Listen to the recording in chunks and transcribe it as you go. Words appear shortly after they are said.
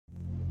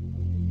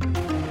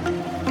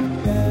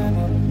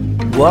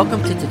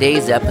Welcome to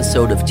today's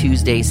episode of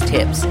Tuesday's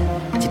Tips.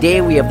 Today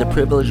we have the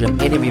privilege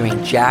of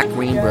interviewing Jack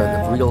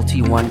Greenberg of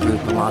Realty One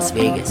Group in Las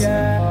Vegas.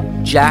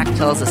 Jack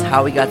tells us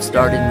how he got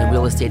started in the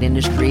real estate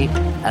industry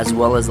as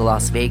well as the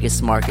Las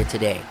Vegas market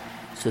today.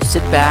 So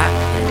sit back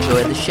and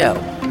enjoy the show.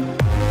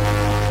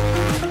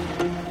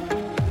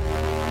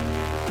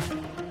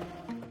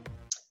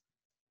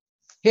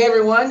 Hey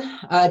everyone,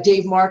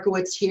 Dave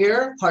Markowitz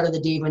here, part of the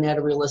Dave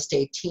Manetta Real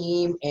Estate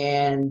team,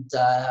 and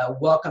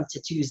welcome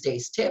to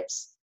Tuesday's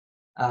Tips.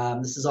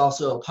 This is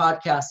also a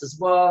podcast as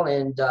well,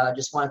 and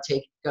just want to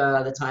take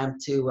the time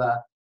to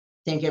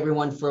thank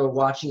everyone for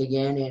watching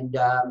again. And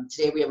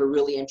today we have a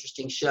really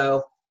interesting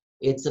show.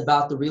 It's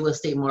about the real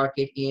estate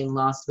market in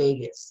Las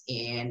Vegas.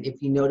 And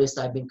if you noticed,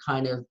 I've been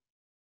kind of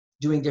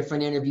doing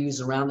different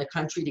interviews around the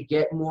country to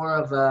get more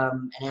of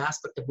an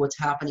aspect of what's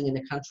happening in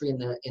the country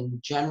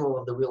in general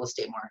of the real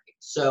estate market.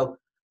 So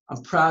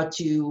I'm proud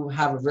to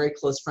have a very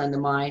close friend of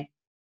mine,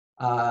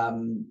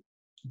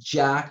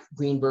 Jack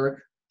Greenberg.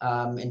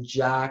 And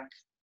Jack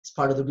is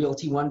part of the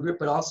Realty One Group,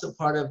 but also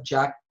part of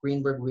Jack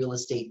Greenberg Real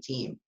Estate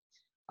team.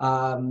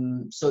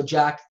 So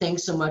Jack,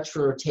 thanks so much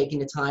for taking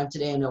the time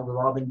today. I know we've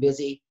all been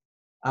busy.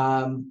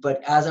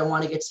 But as I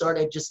want to get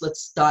started, just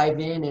let's dive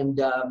in and,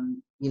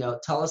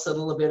 tell us a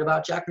little bit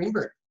about Jack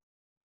Greenberg.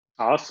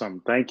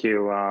 Awesome. Thank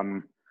you.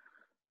 I'm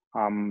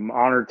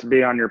honored to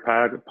be on your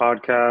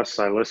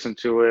podcast. I listen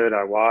to it.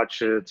 I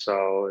watch it.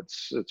 So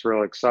it's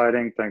real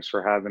exciting. Thanks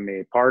for having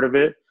me part of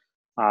it.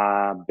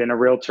 Been a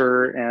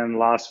realtor in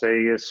Las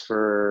Vegas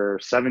for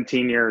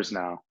 17 years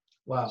now.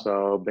 Wow.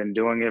 So been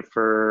doing it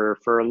for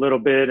a little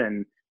bit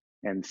and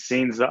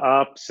seen the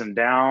ups and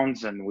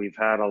downs, and we've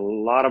had a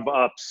lot of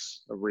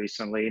ups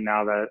recently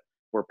now that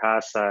we're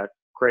past that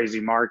crazy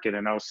market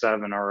in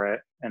 07 or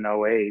in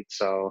 08.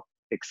 So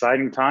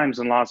exciting times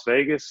in Las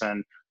Vegas,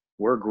 and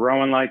we're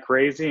growing like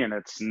crazy, and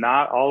it's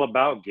not all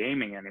about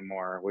gaming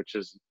anymore, which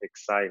is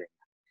exciting.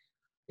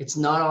 It's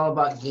not all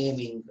about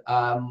gaming.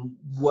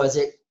 Was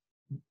it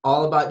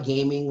all about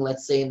gaming,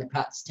 let's say in the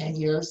past 10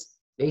 years,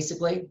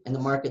 basically, and the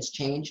market's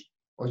changed,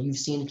 or you've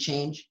seen a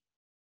change?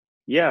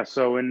 Yeah,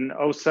 so in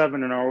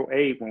 07 and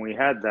 08, when we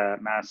had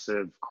that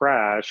massive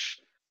crash,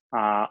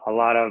 a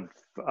lot of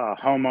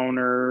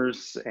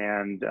homeowners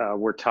and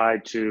were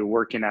tied to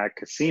working at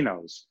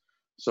casinos.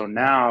 So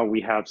now we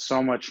have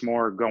so much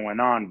more going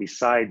on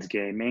besides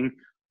gaming.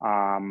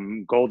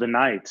 Golden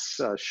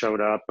Knights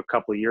showed up a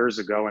couple of years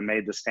ago and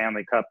made the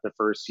Stanley Cup the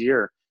first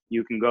year.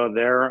 You can go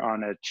there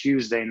on a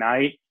Tuesday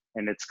night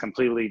and it's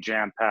completely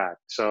jam-packed.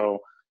 So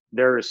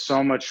there is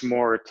so much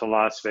more to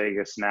Las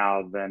Vegas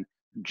now than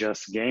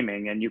just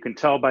gaming. And you can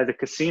tell by the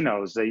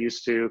casinos. They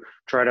used to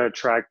try to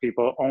attract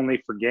people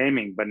only for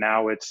gaming, but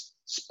now it's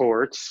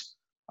sports.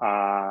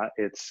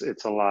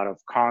 It's a lot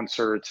of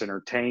concerts,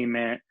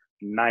 entertainment,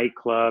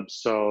 nightclubs.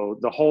 So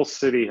the whole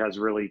city has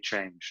really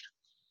changed.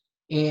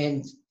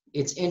 And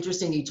it's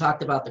interesting you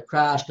talked about the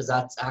crash, because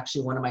that's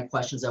actually one of my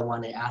questions I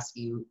wanted to ask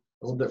you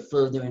a little bit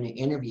further in the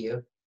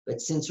interview.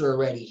 But since we're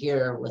already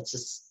here, let's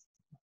just,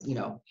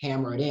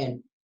 hammer it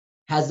in.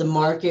 Has the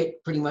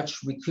market pretty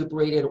much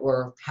recuperated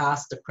or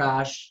passed the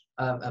crash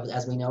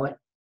as we know it,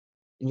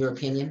 in your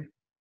opinion?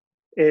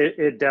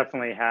 It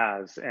definitely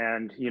has.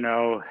 And,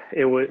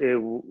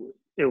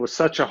 it was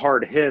such a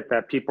hard hit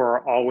that people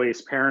are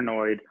always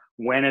paranoid.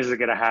 When is it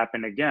going to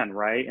happen again,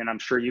 right? And I'm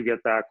sure you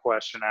get that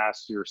question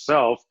asked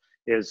yourself,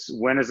 is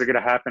when is it going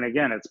to happen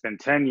again? It's been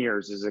 10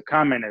 years. Is it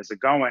coming? Is it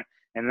going?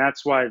 And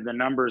that's why the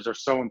numbers are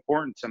so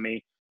important to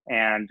me,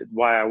 and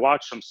why I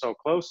watch them so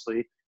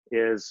closely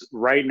is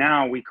right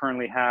now we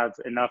currently have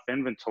enough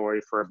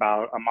inventory for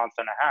about a month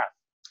and a half,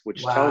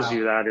 which tells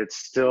you that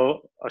it's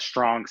still a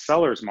strong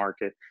seller's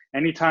market.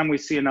 Anytime we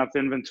see enough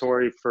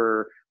inventory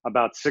for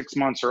about 6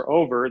 months or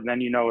over,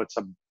 then it's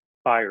a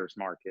buyer's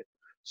market.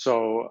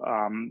 So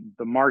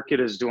the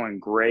market is doing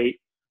great.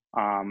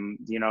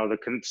 The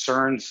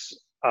concerns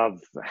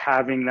of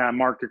having that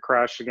market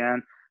crash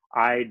again,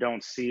 I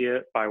don't see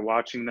it by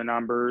watching the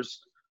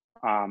numbers.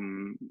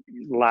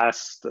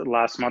 Last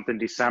month in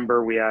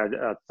December, we had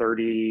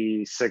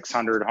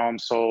 3,600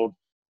 homes sold.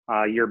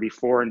 Year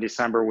before in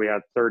December, we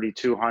had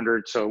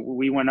 3,200. So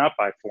we went up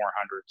by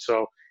 400.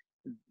 So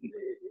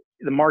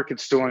the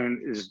market's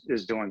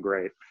is doing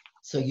great.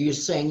 So you're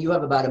saying you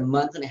have about a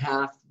month and a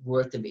half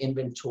worth of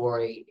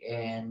inventory,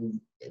 and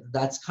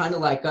that's kind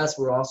of like us.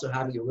 We're also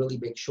having a really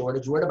big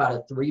shortage. We're at about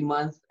a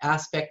 3-month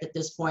aspect at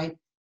this point.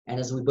 And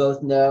as we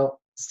both know,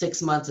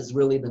 6 months is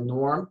really the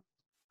norm.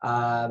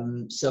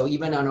 So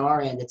even on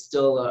our end, it's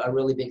still a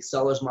really big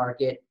seller's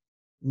market,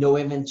 no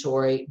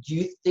inventory. Do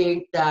you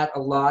think that a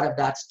lot of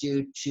that's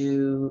due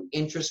to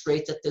interest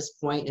rates at this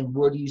point? And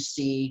where do you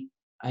see,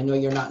 I know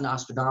you're not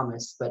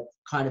Nostradamus, but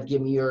kind of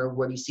give me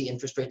where do you see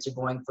interest rates are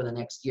going for the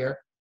next year?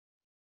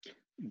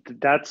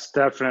 That's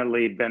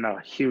definitely been a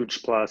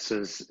huge plus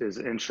is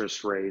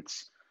interest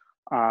rates.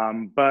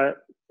 But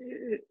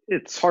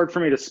it's hard for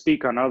me to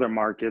speak on other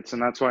markets,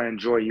 and that's why I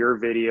enjoy your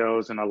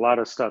videos and a lot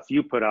of stuff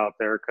you put out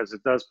there, because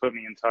it does put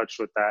me in touch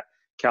with that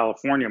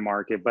California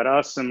market. But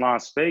us in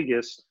Las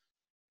Vegas,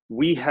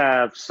 we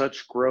have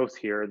such growth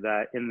here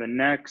that in the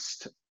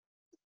next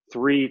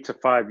 3 to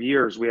 5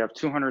 years, we have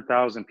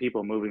 200,000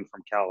 people moving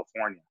from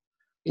California.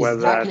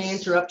 Is that, can I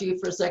interrupt you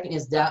for a second?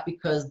 Is that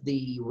because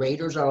the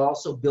Raiders are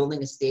also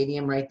building a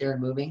stadium right there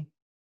and moving?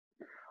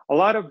 A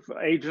lot of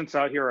agents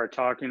out here are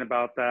talking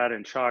about that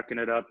and chalking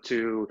it up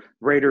to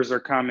Raiders are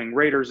coming,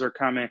 Raiders are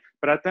coming.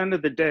 But at the end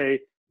of the day,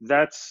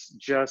 that's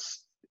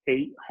just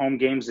 8 home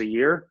games a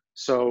year.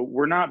 So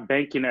we're not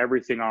banking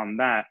everything on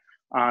that.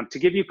 To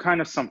give you kind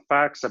of some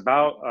facts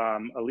about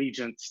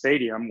Allegiant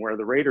Stadium, where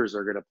the Raiders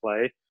are going to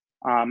play,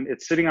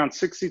 it's sitting on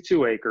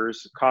 62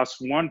 acres,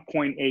 costs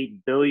 $1.8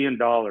 billion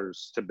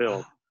to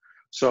build.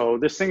 So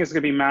this thing is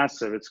going to be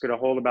massive. It's going to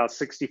hold about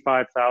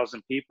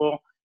 65,000 people.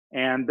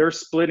 And they're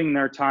splitting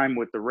their time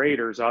with the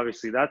Raiders.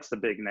 Obviously, that's the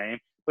big name.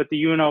 But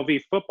the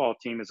UNLV football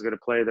team is going to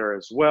play there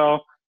as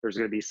well. There's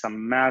going to be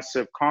some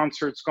massive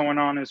concerts going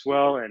on as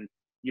well. And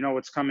you know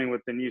what's coming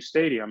with the new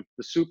stadium?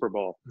 The Super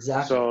Bowl.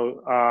 Exactly.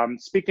 So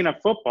speaking of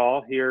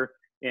football, here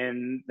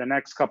in the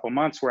next couple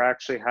months, we're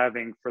actually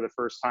having, for the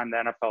first time, the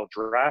NFL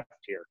draft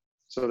here.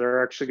 So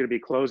they're actually going to be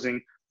closing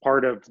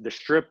part of the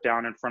strip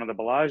down in front of the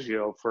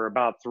Bellagio for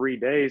about 3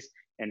 days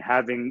and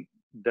having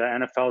the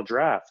NFL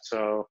draft.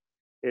 So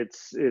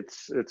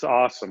it's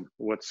awesome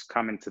what's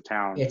coming to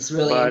town. It's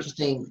really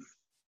interesting.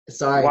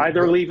 Sorry. Why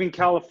they're leaving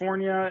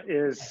California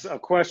is a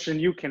question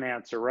you can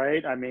answer,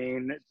 right? I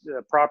mean,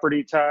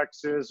 property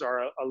taxes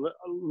are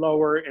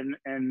lower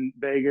in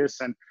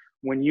Vegas, and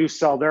when you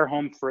sell their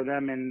home for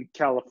them in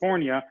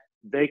California,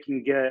 they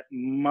can get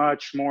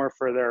much more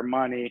for their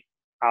money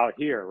out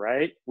here,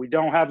 right? We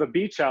don't have a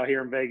beach out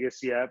here in Vegas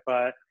yet,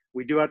 but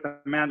we do at the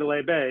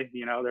Mandalay Bay.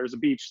 You know, there's a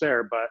beach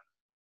there, but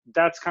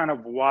that's kind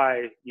of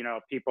why, you know,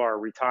 people are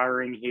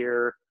retiring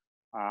here,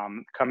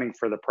 coming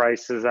for the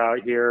prices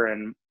out here.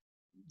 And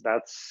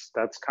that's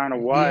kind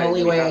of why. The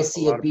only way I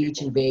see a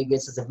beach in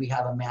Vegas is if we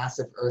have a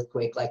massive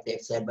earthquake, like they've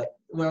said, but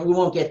we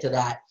won't get to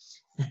that.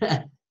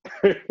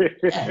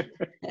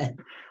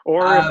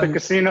 Or if the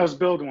casinos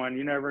build one,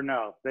 you never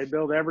know. They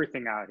build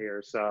everything out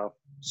here.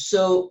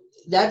 So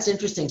that's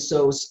interesting.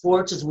 So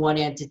sports is one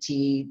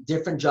entity,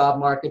 different job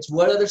markets.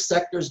 What other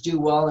sectors do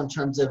well in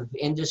terms of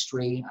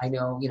industry? I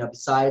know, you know,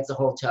 besides the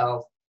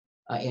hotel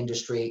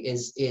industry,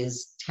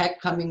 is tech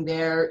coming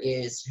there?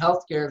 Is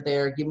healthcare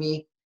there?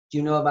 Do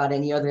you know about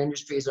any other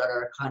industries that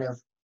are kind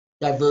of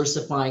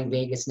diversifying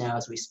Vegas now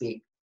as we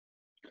speak?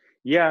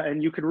 Yeah,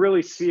 and you could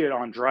really see it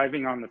on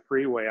driving on the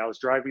freeway. I was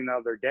driving the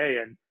other day,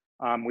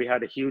 and we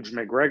had a huge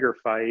McGregor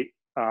fight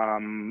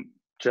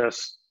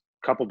just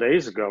a couple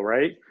days ago,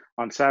 right,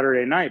 on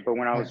Saturday night. But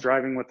when I was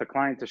driving with the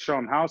client to show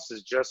him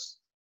houses just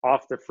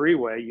off the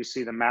freeway, you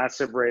see the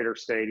massive Raider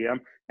Stadium,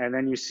 and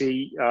then you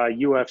see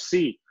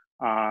UFC,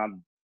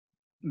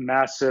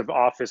 massive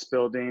office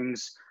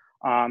buildings.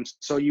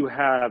 So you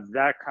have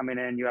that coming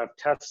in. You have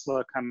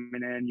Tesla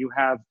coming in. You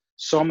have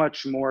so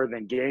much more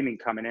than gaming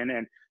coming in.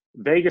 And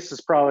Vegas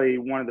is probably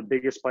one of the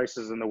biggest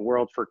places in the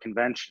world for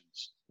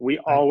conventions. We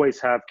always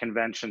have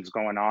conventions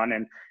going on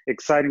and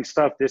exciting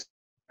stuff. This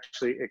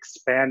actually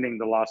expanding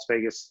the Las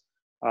Vegas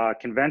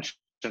Convention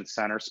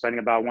Center, spending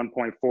about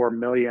 $1.4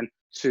 million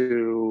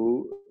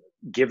to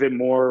give it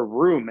more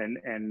room,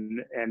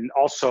 and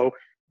also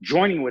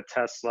joining with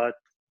Tesla.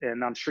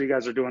 And I'm sure you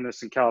guys are doing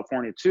this in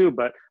California too,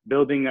 but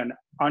building an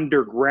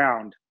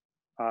underground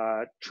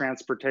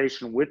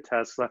transportation with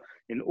Tesla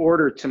in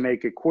order to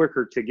make it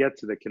quicker to get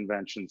to the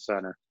convention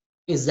center.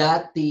 Is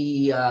that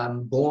the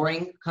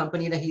Boring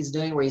company that he's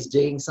doing, where he's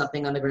digging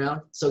something on the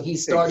ground? So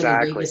he's starting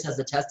in Vegas as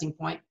a testing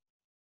point?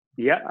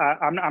 Yeah,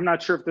 I'm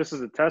not sure if this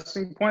is a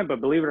testing point,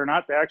 but believe it or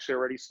not, they actually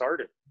already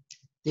started.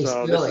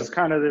 So this is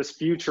kind of this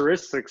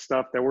futuristic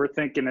stuff that we're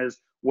thinking is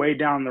way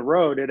down the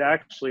road. It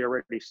actually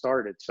already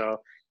started.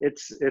 So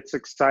it's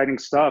exciting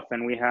stuff.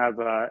 And we have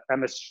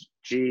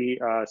MSG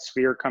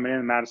Sphere coming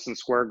in Madison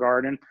Square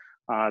Garden.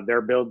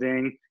 They're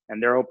building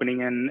and they're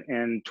opening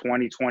in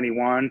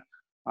 2021.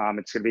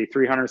 It's going to be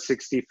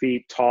 360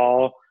 feet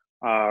tall,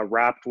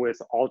 wrapped with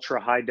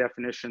ultra high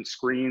definition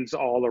screens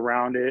all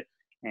around it.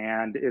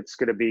 And it's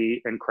going to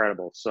be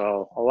incredible.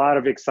 So a lot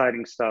of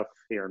exciting stuff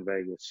here in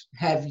Vegas.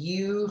 Have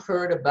you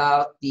heard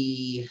about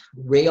the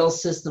rail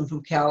system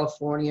from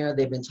California?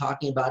 They've been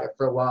talking about it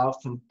for a while,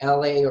 from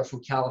LA or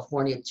from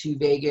California to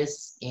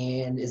Vegas.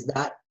 And is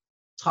that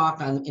talk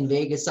in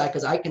Vegas side?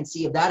 Because I can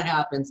see if that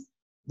happens,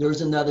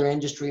 there's another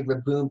industry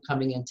boom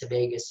coming into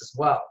Vegas as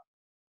well.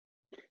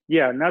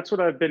 Yeah, and that's what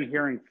I've been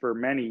hearing for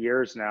many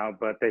years now,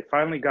 but they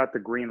finally got the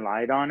green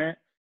light on it.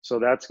 So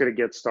that's going to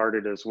get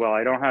started as well.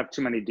 I don't have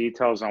too many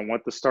details on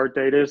what the start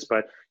date is,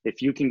 but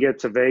if you can get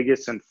to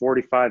Vegas in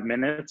 45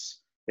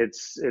 minutes,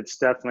 it's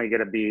definitely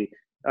going to be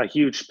a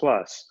huge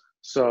plus.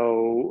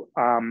 So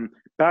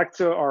back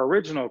to our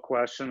original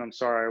question. I'm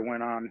sorry I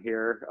went on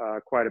here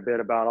quite a bit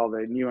about all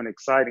the new and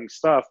exciting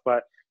stuff,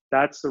 but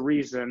that's the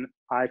reason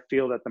I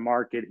feel that the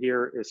market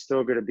here is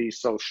still going to be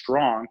so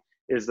strong,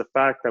 is the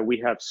fact that we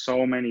have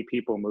so many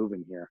people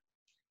moving here.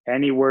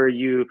 Anywhere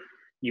you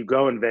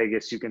go in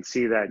Vegas, you can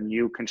see that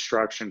new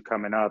construction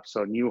coming up.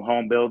 So new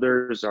home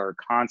builders are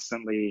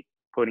constantly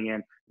putting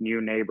in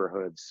new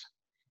neighborhoods.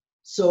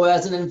 So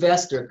as an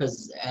investor,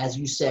 because as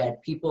you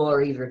said, people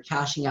are either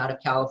cashing out of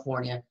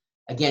California.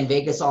 Again,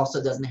 Vegas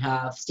also doesn't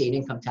have state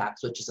income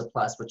tax, which is a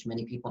plus, which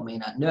many people may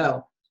not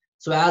know.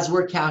 So as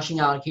we're cashing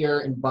out here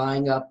and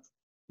buying up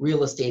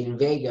real estate in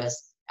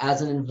Vegas,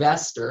 as an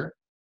investor,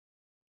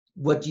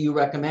 what do you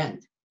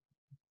recommend?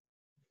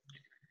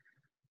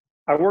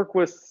 I work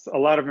with a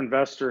lot of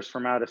investors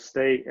from out of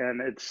state,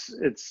 and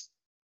it's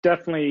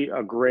definitely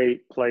a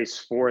great place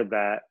for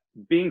that,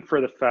 being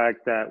for the fact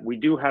that we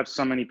do have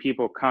so many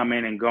people come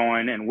in and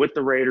going, and with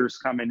the Raiders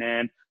coming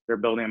in, they're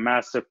building a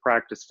massive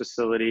practice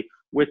facility.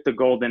 With the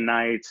Golden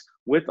Knights,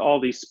 with all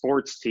these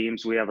sports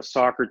teams, we have a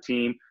soccer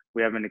team,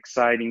 we have an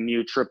exciting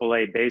new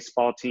AAA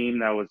baseball team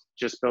that was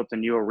just built a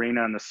new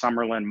arena in the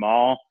Summerlin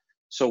Mall.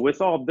 So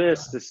with all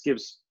this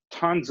gives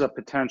tons of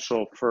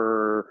potential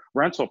for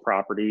rental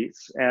properties.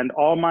 And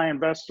all my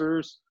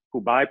investors who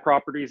buy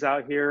properties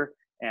out here,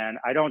 and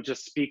I don't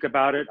just speak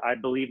about it, I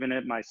believe in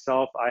it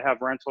myself. I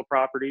have rental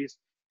properties.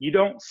 You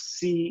don't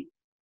see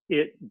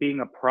it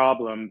being a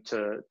problem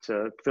to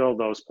fill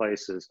those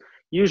places.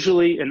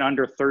 Usually in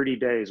under 30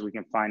 days, we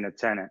can find a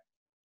tenant.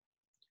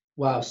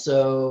 Wow.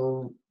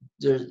 So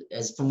there's,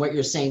 as from what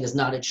you're saying, there's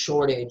not a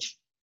shortage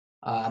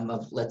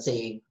of, let's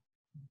say,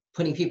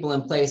 putting people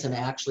in place, and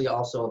actually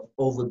also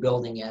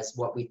overbuilding, as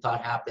what we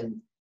thought happened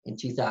in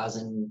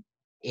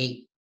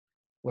 2008,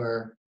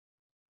 where,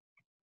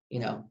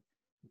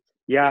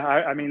 Yeah,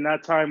 I mean,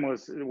 that time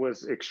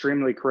was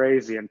extremely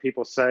crazy, and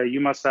people say you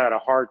must have had a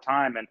hard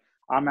time, and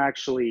I'm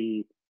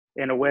actually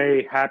in a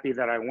way happy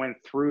that I went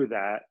through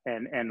that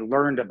and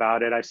learned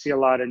about it. I see a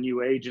lot of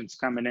new agents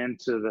coming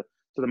into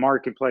the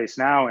marketplace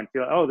now and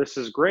feel, oh, this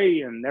is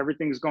great and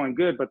everything's going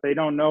good, but they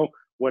don't know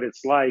what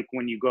it's like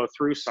when you go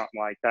through something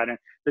like that. And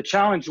the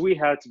challenge we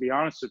had, to be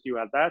honest with you,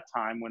 at that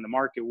time when the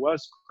market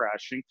was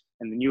crashing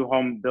and the new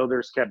home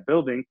builders kept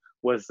building,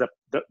 was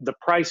the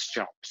price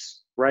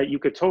jumps, right? You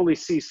could totally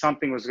see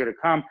something was going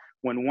to come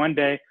when one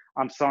day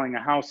I'm selling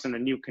a house in a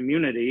new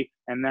community,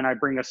 and then I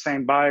bring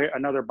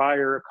another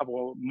buyer a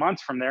couple of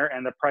months from there,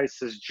 and the price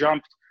has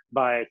jumped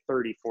by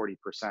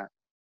 30-40%.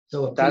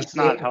 so That's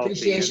not healthy.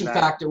 Appreciation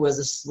factor was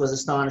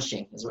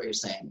astonishing, is what you're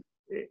saying.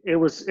 It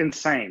was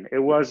insane. It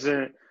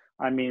wasn't,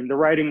 I mean, the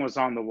writing was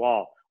on the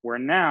wall, where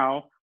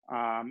now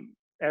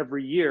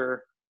every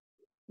year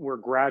we're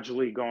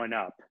gradually going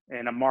up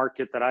in a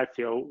market that I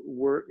feel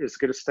is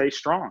going to stay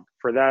strong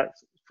for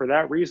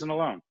that reason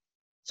alone.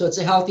 So it's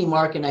a healthy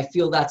market, and I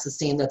feel that's the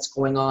same that's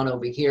going on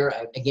over here.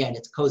 Again,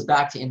 it goes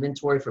back to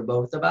inventory for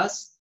both of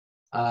us.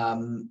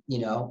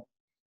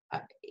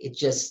 It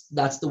just,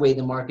 that's the way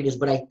the market is.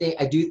 But I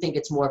do think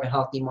it's more of a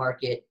healthy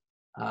market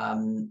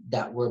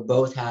that we're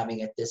both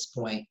having at this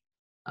point.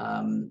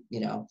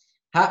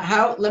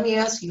 How let me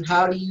ask you,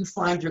 how do you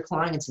find your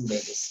clients in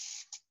Vegas?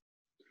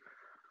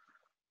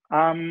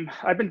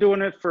 I've been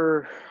doing it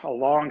for a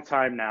long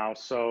time now.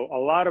 So a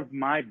lot of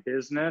my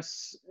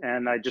business,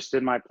 and I just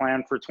did my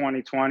plan for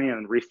 2020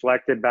 and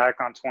reflected back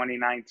on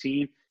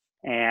 2019,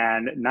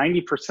 and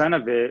 90%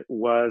 of it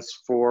was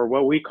for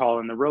what we call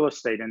in the real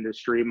estate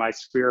industry, my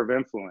sphere of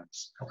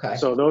influence. Okay.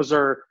 So those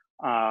are,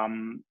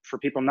 for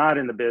people not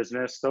in the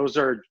business, those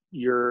are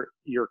your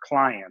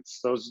clients.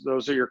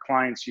 Those are your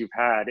clients you've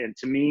had. And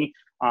to me,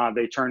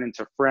 they turn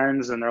into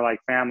friends, and they're like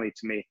family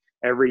to me.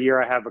 Every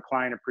year I have a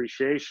client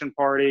appreciation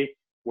party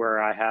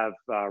where I have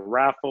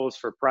raffles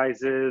for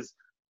prizes.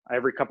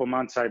 Every couple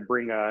months I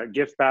bring a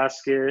gift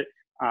basket.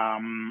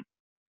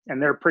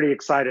 And they're pretty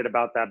excited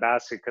about that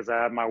basket because I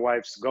have my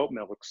wife's goat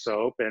milk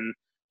soap. And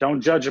don't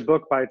judge a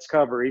book by its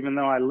cover. Even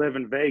though I live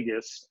in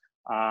Vegas,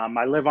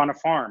 I live on a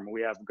farm.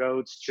 We have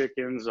goats,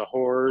 chickens, a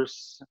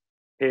horse,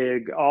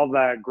 pig, all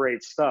that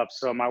great stuff.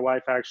 So my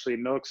wife actually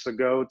milks the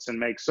goats and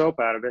makes soap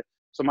out of it.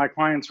 So my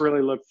clients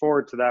really look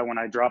forward to that when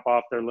I drop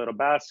off their little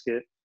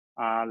basket,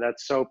 that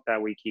soap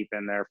that we keep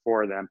in there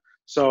for them.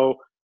 So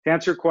to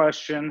answer your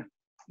question,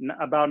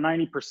 about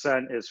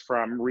 90% is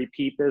from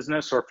repeat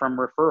business or from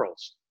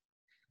referrals.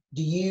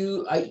 Do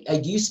you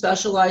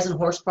specialize in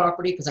horse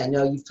property? Because I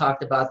know you've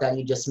talked about that and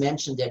you just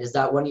mentioned it. Is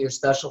that one of your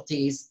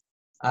specialties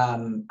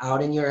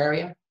out in your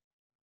area?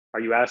 Are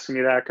you asking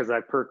me that because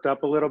I perked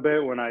up a little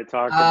bit when I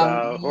talked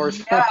about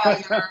horse? Yeah,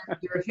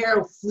 your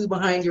hair flew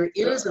behind your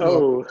ears a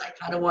little bit. I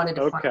kind of wanted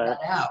to find that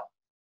out.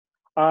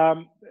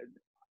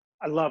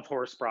 I love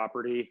horse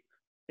property.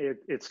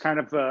 It's kind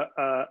of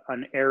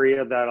an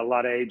area that a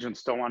lot of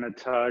agents don't want to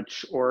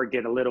touch or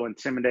get a little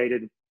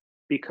intimidated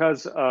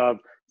because of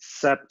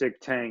septic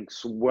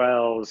tanks,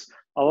 wells,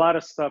 a lot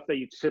of stuff that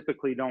you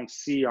typically don't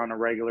see on a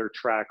regular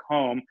track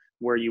home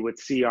where you would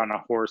see on a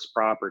horse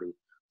property.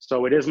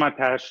 So it is my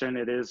passion.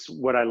 It is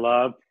what I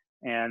love.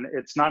 And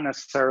it's not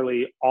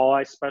necessarily all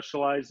I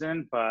specialize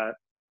in, but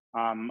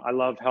I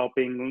love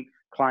helping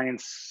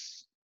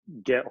clients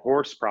get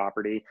horse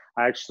property.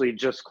 I actually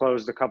just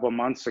closed a couple of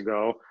months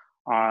ago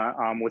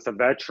with a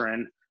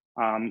veteran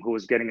who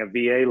was getting a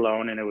VA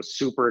loan. And it was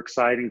super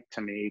exciting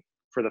to me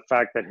for the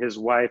fact that his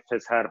wife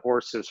has had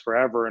horses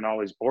forever and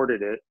always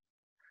boarded it.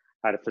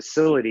 at a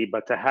facility,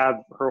 but to have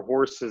her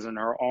horses in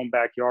her own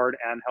backyard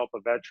and help a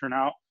veteran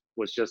out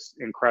was just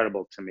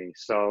incredible to me.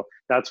 So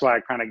that's why I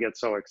kind of get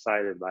so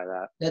excited by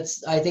that.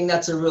 I think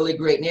that's a really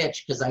great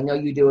niche, because I know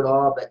you do it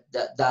all, but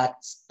that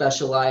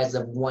specialize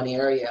of one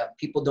area,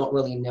 people don't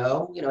really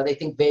know. They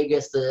think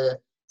Vegas, the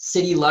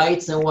city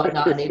lights and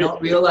whatnot, and they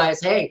don't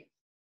realize, hey,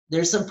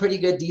 there's some pretty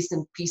good,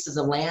 decent pieces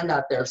of land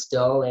out there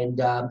still. And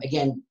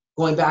again,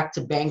 going back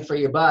to bang for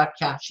your buck,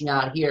 cashing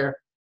out here,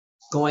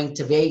 going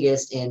to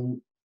Vegas, and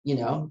you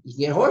can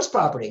get horse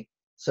property.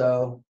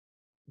 So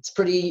it's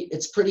pretty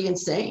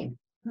insane.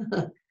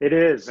 It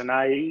is. And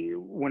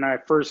when I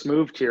first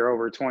moved here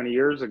over 20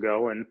 years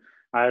ago, and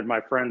I had my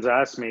friends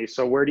ask me,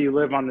 so where do you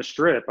live on the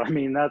Strip? I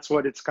mean, that's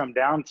what it's come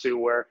down to,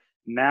 where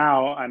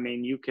now, I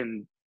mean, you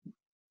can,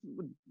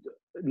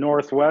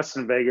 Northwest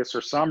in Vegas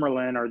or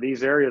Summerlin or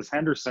these areas,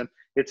 Henderson,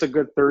 it's a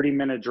good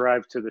 30-minute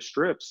drive to the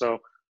Strip. So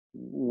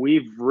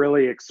we've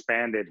really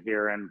expanded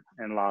here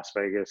in Las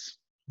Vegas.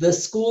 The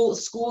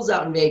schools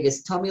out in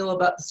Vegas, tell me a little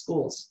about the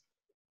schools.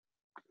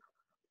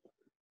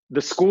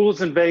 The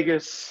schools in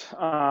Vegas,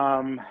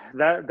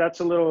 that's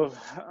a little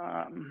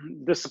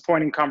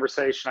disappointing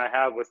conversation I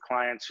have with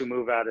clients who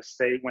move out of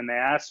state when they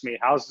ask me,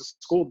 how's the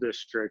school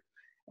district?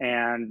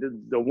 And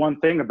the one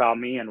thing about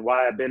me and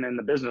why I've been in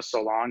the business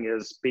so long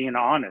is being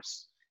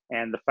honest.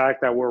 And the fact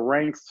that we're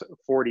ranked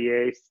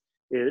 48th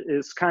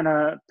is kind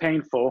of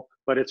painful,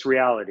 but it's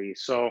reality.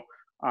 So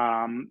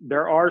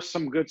there are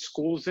some good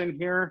schools in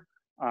here,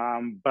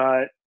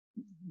 but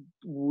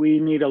we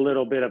need a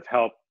little bit of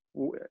help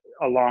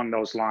along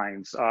those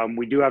lines.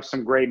 We do have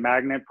some great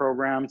magnet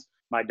programs.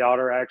 My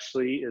daughter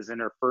actually is in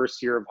her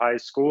first year of high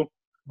school.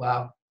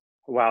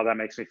 Wow, that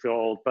makes me feel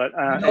old. But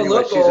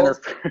anyway, she's old.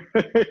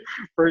 In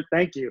her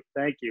thank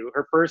you.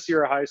 Her first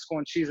year of high school,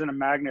 and she's in a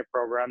magnet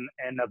program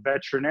and a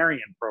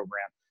veterinarian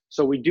program.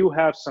 So we do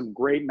have some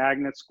great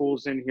magnet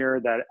schools in here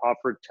that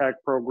offer tech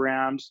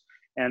programs,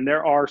 and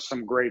there are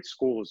some great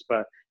schools.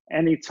 But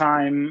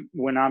anytime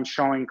when I'm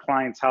showing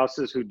clients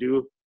houses who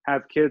do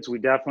have kids, we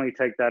definitely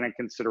take that in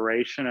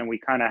consideration, and we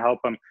kind of help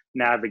them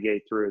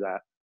navigate through that.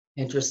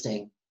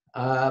 Interesting.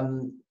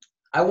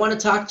 I want to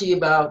talk to you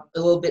about a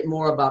little bit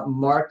more about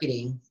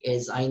marketing,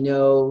 as I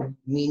know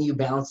me and you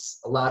bounce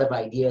a lot of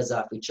ideas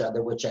off each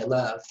other, which I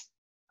love.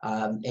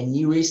 And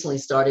you recently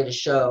started a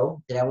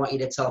show that I want you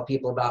to tell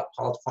people about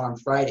called Farm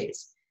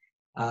Fridays.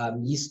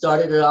 You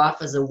started it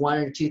off as a 1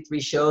 or 2,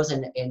 3 shows,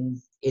 and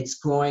it's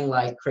growing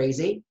like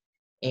crazy.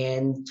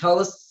 And tell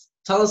us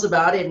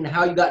about it and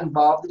how you got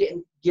involved in it,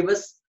 and give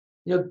us,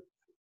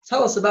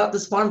 tell us about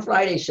this Farm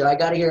Friday show. I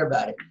got to hear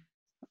about it.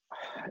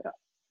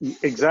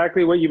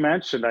 Exactly what you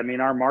mentioned. I mean,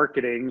 our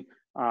marketing,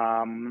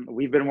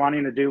 we've been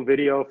wanting to do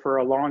video for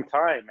a long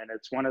time, and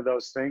it's one of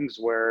those things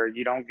where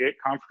you don't get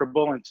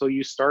comfortable until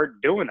you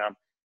start doing them.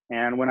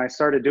 And when I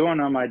started doing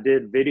them, I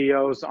did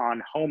videos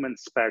on home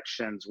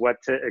inspections, what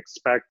to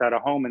expect at a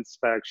home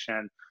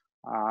inspection.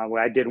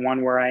 I did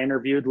one where I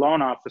interviewed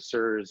loan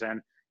officers, and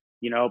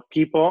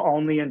people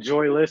only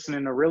enjoy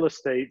listening to real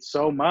estate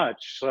so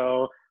much.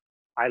 So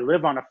I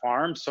live on a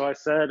farm. So I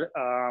said,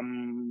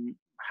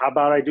 how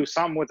about I do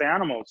something with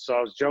animals? So I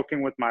was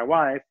joking with my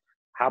wife,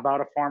 how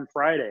about a Farm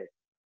Friday?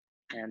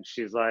 And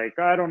she's like,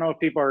 I don't know if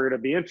people are going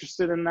to be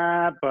interested in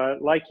that.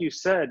 But like you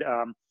said,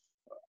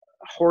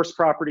 horse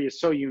property is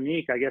so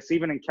unique. I guess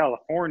even in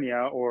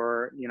California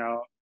or,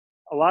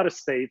 a lot of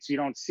states, you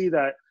don't see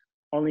that,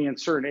 only in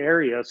certain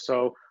areas.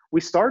 So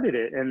we started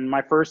it. And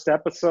my first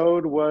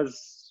episode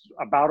was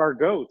about our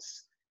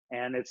goats,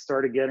 and it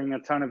started getting a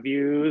ton of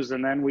views.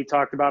 And then we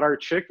talked about our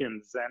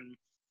chickens, and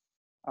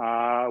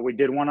we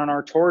did one on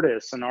our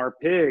tortoise and our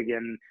pig,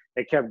 and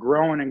it kept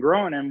growing and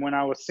growing. And when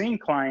I was seeing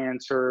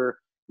clients or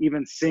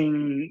even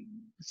seeing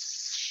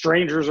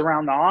strangers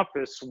around the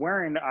office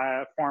wearing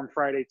a Farm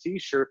Friday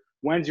t-shirt,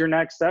 when's your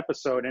next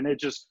episode? And it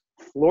just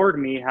floored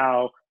me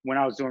how when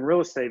I was doing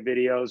real estate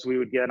videos, we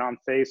would get on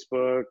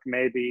Facebook,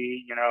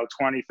 maybe,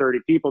 20, 30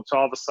 people, to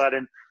all of a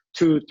sudden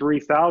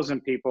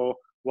 2,000-3,000 people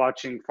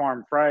watching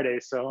Farm Friday.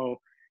 So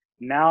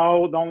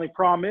now the only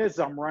problem is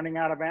I'm running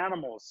out of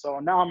animals. So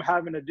now I'm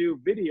having to do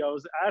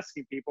videos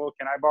asking people,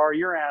 can I borrow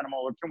your animal,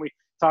 or can we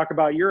talk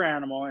about your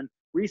animal? And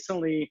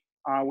recently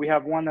we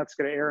have one that's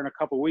going to air in a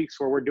couple of weeks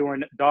where we're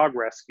doing dog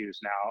rescues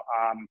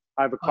now.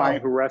 I have a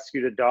client who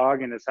rescued a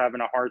dog and is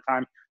having a hard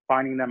time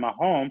finding them a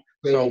home.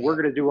 So we're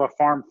going to do a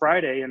Farm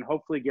Friday and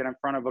hopefully get in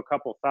front of a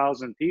couple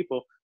thousand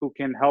people who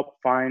can help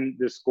find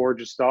this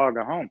gorgeous dog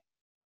a home.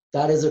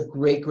 That is a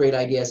great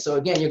idea. So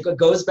again, it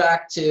goes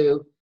back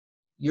to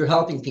you're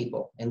helping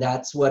people, and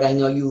that's what I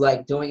know you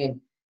like doing.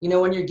 And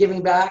when you're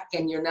giving back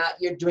and you're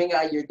doing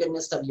out of your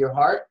goodness of your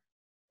heart,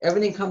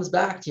 everything comes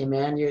back to you,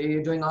 man.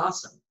 You're doing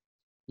awesome.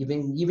 You've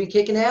been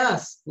kicking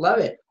ass. Love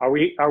it. Are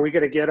we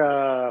gonna get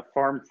a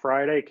Farm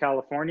Friday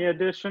California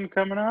edition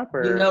coming up?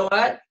 Or? You know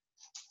what?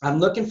 I'm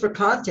looking for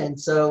content,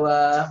 so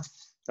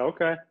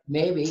okay.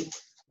 Maybe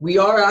we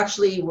are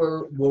actually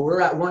we're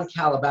in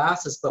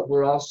Calabasas, but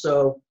we're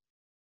also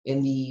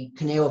in the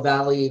Conejo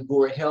Valley,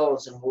 Gore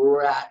Hills, and where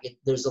we're at,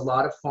 there's a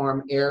lot of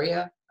farm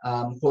area,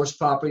 horse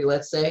property,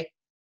 let's say.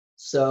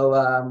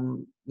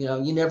 So,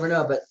 you never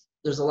know, but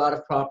there's a lot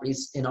of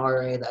properties in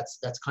our area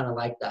that's kind of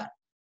like that.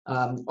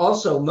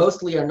 Also,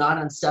 mostly are not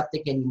on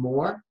septic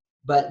anymore,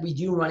 but we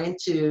do run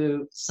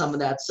into some of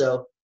that.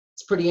 So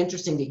it's pretty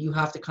interesting that you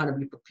have to kind of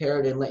be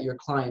prepared and let your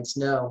clients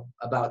know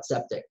about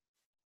septic.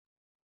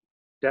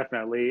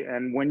 Definitely.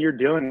 And when you're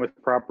dealing with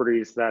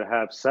properties that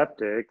have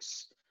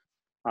septics,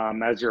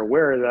 as you're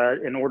aware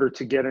that in order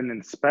to get an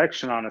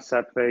inspection on a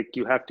septic,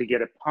 you have to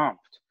get it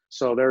pumped.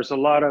 So there's a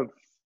lot of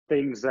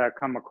things that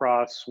come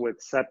across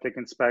with septic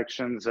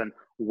inspections and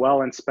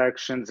well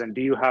inspections. And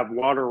do you have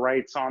water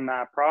rights on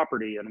that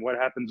property? And what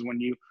happens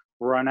when you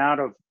run out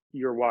of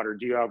your water?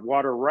 Do you have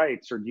water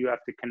rights, or do you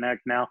have to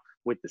connect now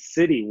with the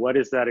city? What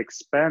is that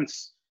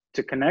expense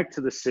to connect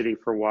to the city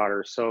for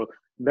water? So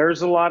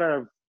there's a lot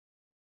of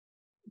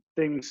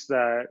things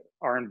that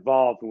are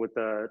involved with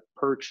the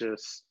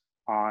purchase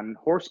on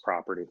horse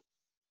property.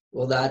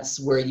 Well, that's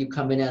where you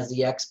come in as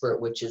the expert,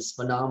 which is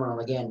phenomenal.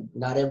 Again,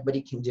 not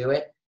everybody can do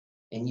it,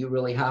 and you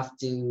really have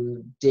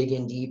to dig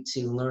in deep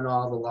to learn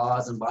all the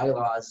laws and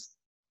bylaws,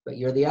 but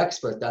you're the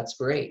expert. That's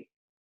great.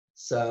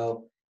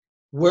 So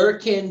where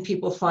can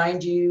people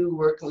find you?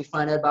 Where can we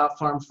find out about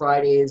Farm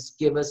Fridays?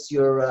 Give us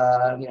your,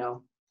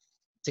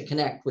 to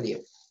connect with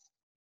you.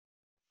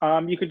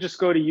 You could just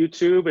go to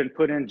YouTube and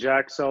put in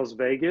Jack Sells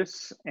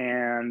Vegas,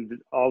 and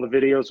all the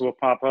videos will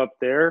pop up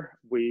there.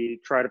 We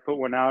try to put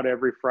one out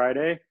every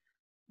Friday.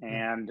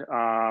 And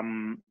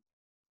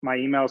my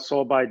email is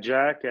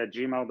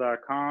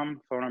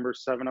soldbyjack@gmail.com. Phone number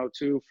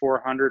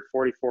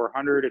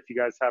 702-400-4400. If you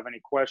guys have any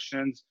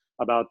questions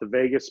about the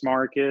Vegas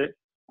market,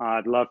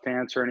 I'd love to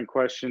answer any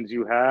questions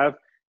you have.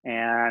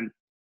 And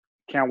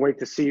can't wait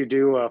to see you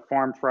do a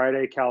Farm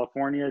Friday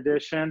California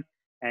edition.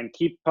 And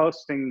keep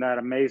posting that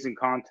amazing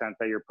content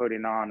that you're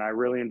putting on. I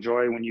really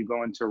enjoy when you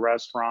go into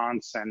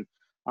restaurants, and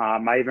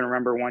I even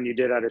remember one you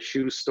did at a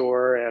shoe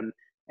store and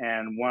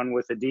one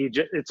with a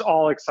DJ. It's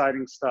all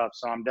exciting stuff.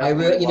 So I'm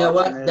definitely you know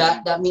what,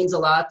 that means a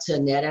lot to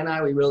Ned and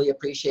I. We really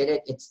appreciate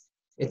it.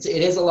 It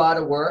is a lot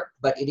of work,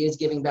 but it is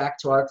giving back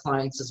to our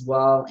clients as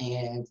well.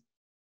 And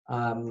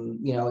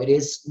it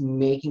is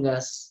making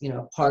us,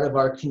 part of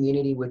our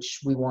community, which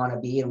we want to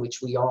be and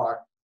which we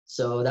are.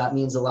 So that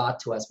means a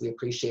lot to us. We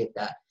appreciate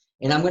that.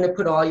 And I'm going to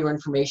put all your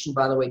information,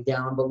 by the way,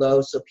 down below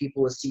so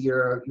people will see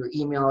your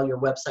email, your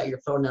website, your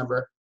phone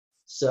number.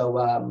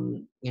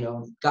 So,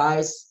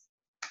 guys,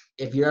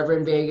 if you're ever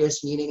in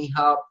Vegas, need any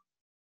help,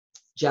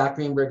 Jack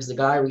Greenberg's the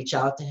guy. Reach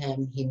out to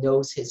him. He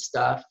knows his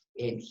stuff,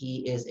 and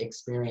he is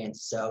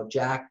experienced. So,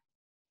 Jack,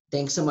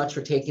 thanks so much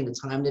for taking the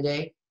time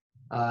today.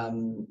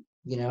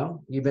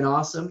 You've been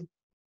awesome,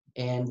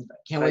 and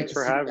can't wait to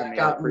see you back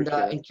out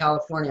in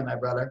California, my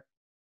brother.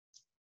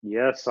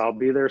 Yes, I'll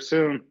be there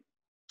soon.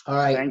 All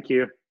right. Thank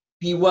you.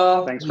 Be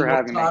well. Thanks for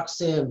having me. Talk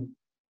soon.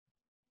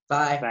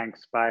 Bye.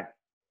 Thanks. Bye.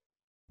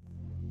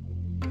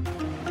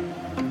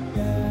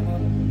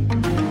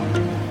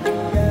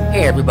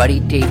 Hey everybody,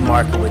 Dave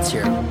Markowitz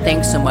here.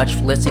 Thanks so much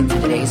for listening to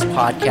today's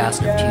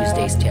podcast of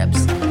Tuesday's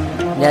Tips.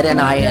 Ned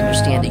and I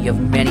understand that you have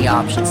many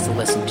options to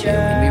listen to,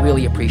 and we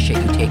really appreciate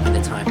you taking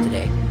the time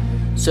today.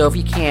 So if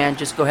you can,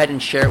 just go ahead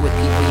and share it with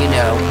people you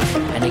know.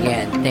 And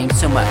again, thanks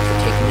so much for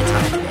taking the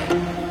time today.